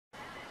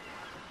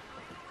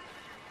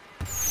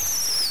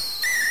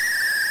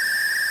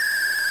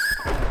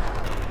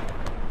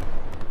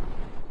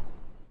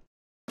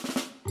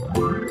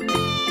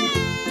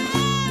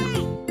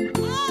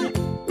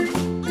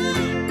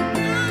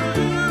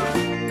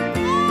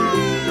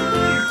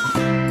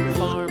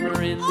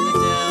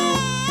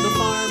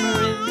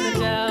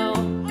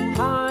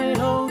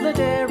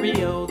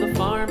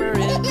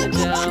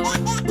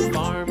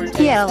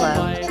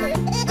Yellow.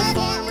 The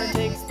farmer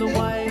takes the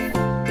wife.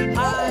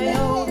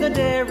 Hi-ho, the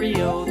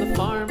dairy-o, the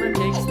farmer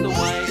takes the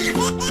wife.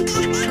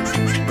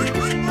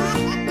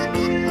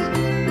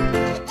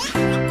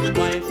 The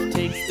wife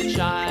takes the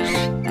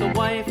child. The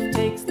wife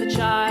takes the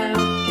child.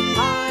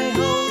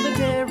 Hi-ho, the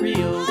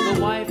dairy-o, the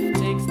wife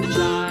takes the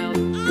child.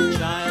 The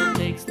child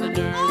takes the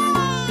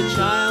nurse. The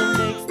child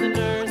takes the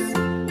nurse.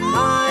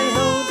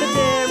 Hi-ho, the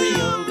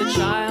dairy-o, the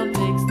child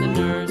takes the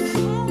nurse.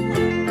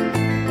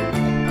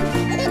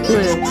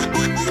 Blue.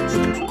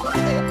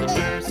 The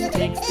nurse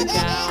takes the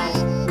cow.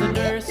 The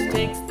nurse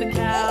takes the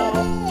cow.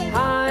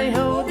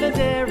 Hi-ho, the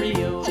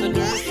dairy-o, the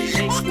nurse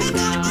takes the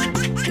cow.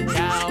 The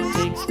cow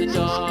takes the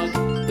dog.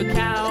 The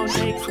cow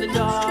takes the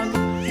dog.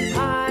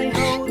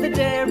 Hi-ho, the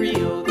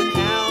dairy-o, the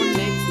cow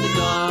takes the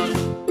dog.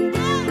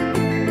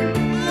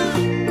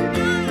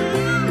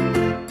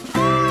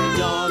 The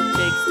dog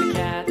takes the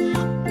cat.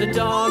 The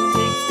dog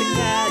takes the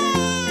cat.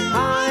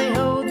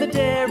 Hi-ho, the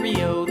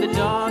dairy-o, the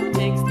dog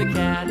takes the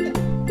cat.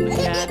 The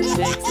cat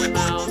takes the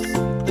mouse.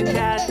 The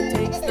cat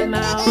takes the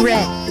mouse.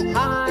 Red.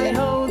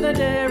 Hi-ho, the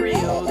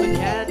dairy-o, the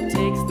cat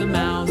takes the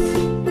mouse.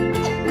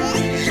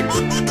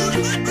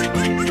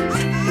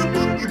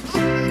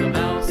 The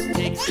mouse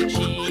takes the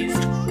cheese.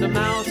 The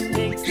mouse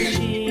takes the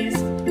cheese.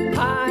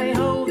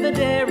 Hi-ho, the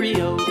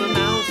dairy-o, the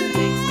mouse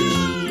takes the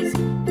cheese.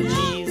 The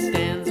cheese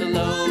stands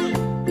alone.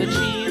 The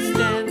cheese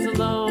stands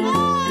alone.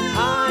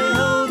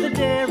 Hi-ho, the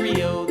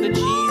dairy-o, the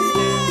cheese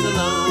stands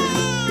alone.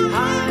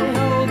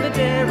 Hi-ho, the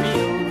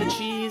dairy-o, the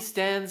cheese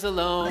stands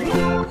alone.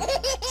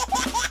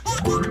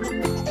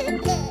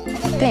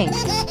 Thanks.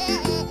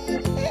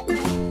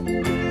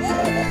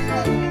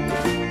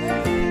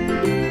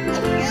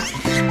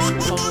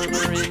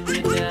 Farmer in the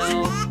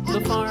dell,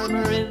 the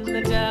farmer in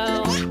the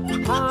dell.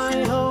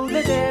 Hi-ho,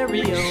 the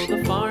dairy-o,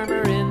 the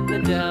farmer in the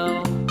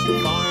dell.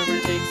 The farmer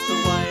takes the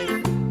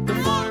wife, the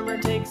farmer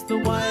takes the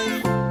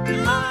wife.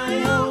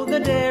 Hi-ho, the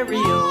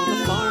dairy-o, the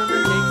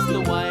farmer takes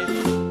the wife.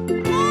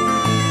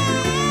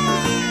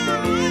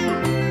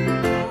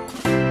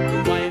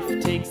 The wife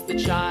takes the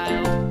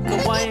child, the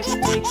wife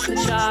takes the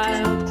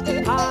child.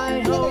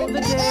 Hi-ho,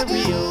 the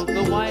dairy-o,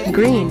 the wife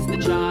Green. takes the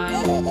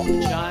child.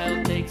 The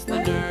child takes the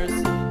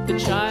nurse, the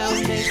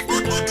child takes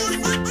the nurse.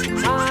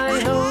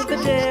 Hi-ho, the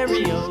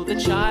dairy-o, the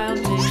child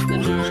takes the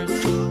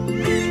nurse.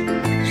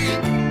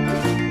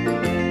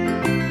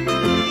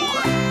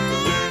 The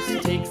nurse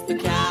takes the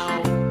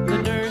cow, the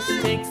nurse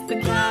takes the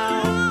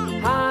cow.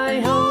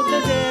 Hi-ho,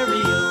 the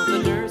dairy-o, the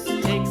nurse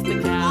takes the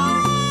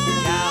cow. The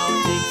cow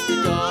takes the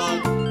dog,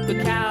 the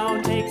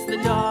cow takes the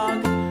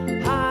dog.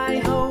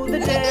 Hi-ho, the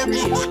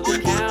dairy-o, the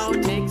cow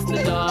takes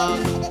the dog.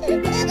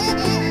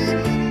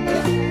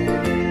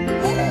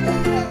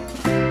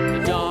 The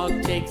dog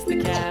takes the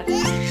cat.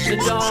 The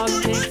dog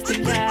takes the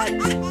cat.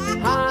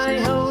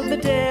 Hi-ho, the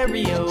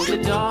dairy-o, the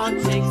dog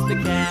takes the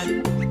cat.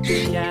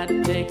 The cat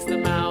takes the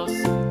mouse.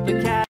 The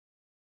cat.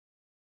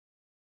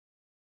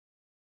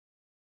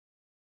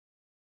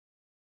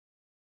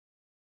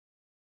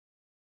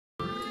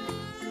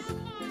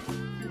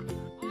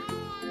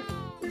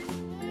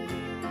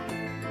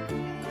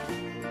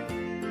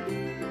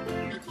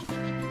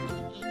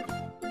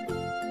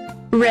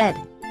 Red.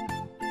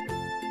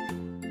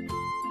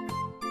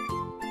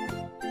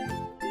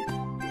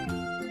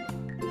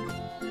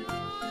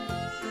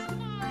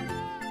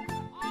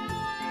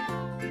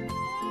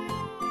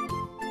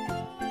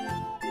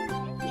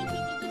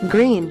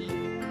 Green.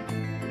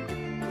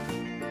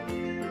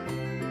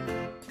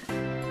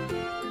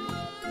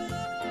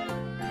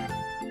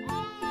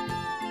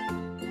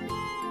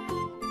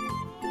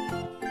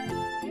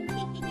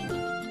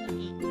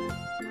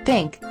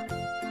 Pink.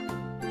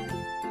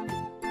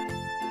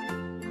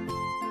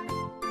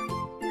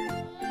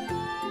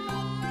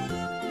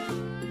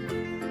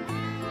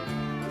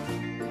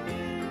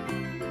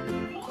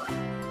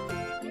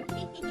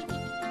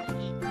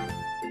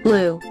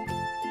 Blue.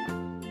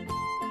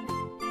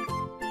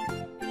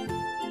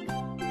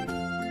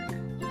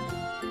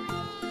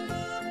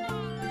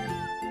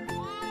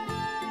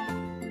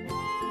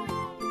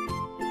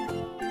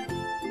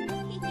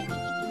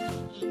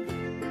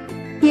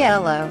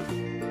 Yellow.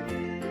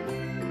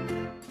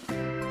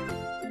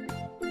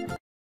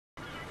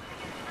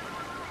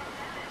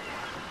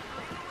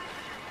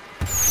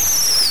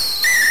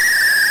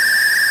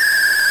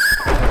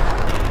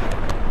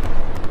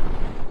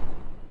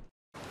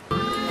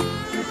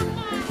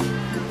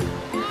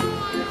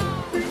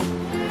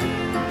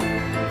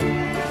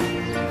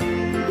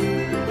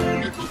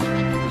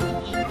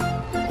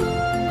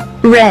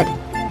 Red.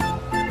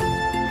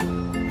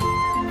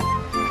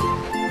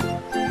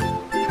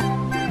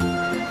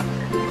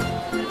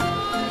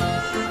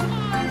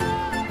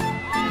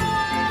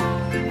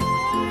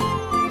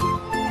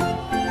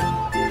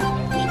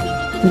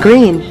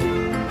 Green.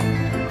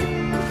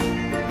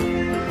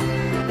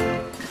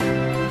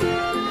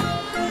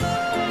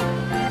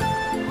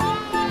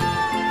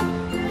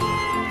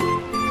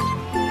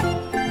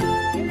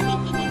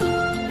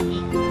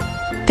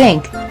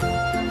 Pink.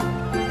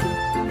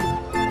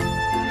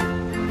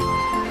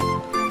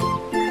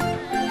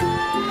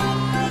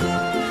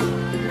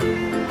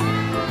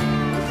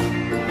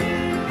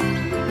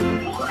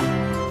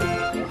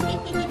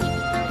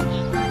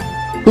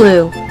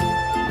 Blue.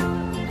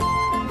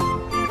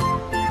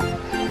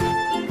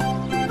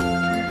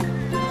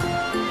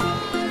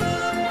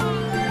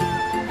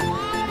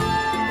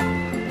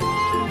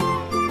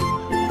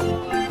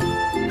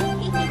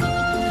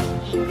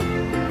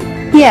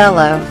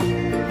 Yellow.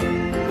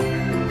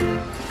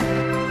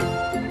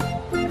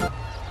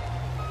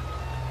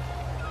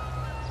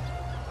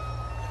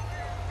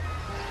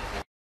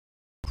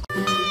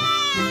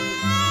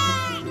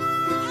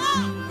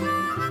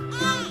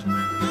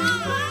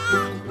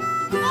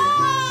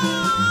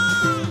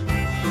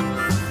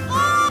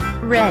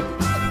 Red.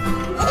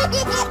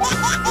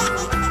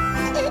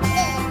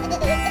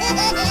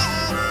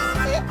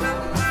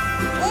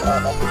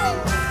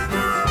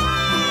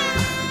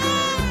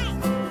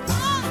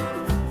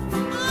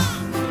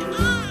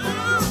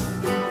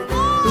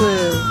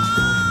 Blue.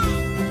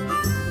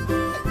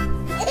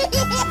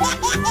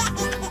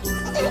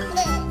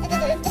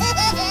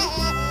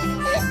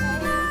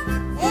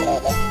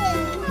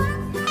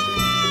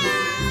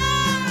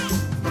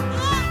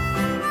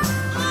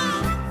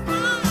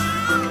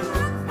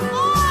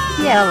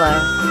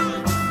 Yellow.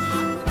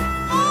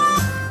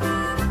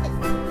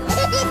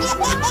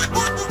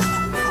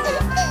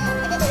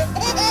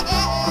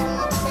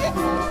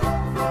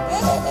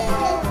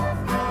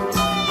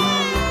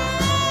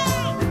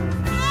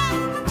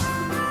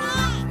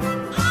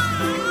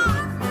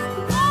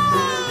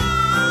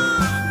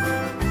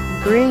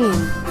 Green.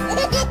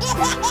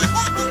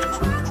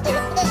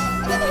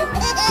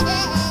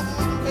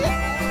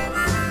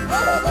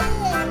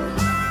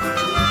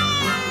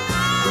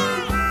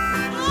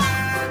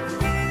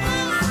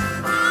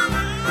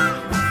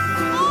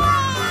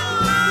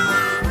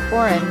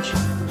 Orange.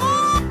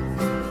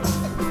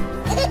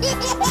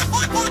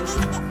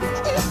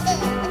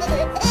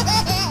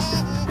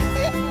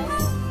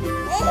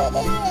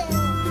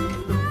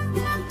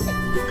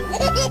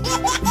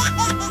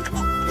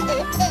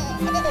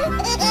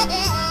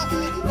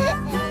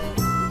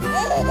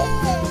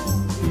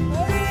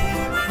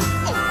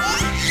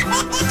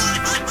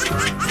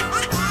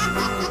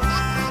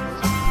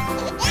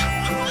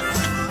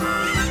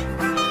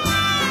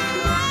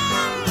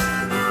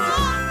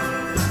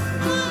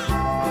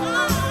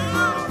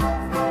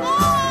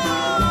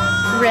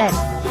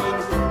 Red.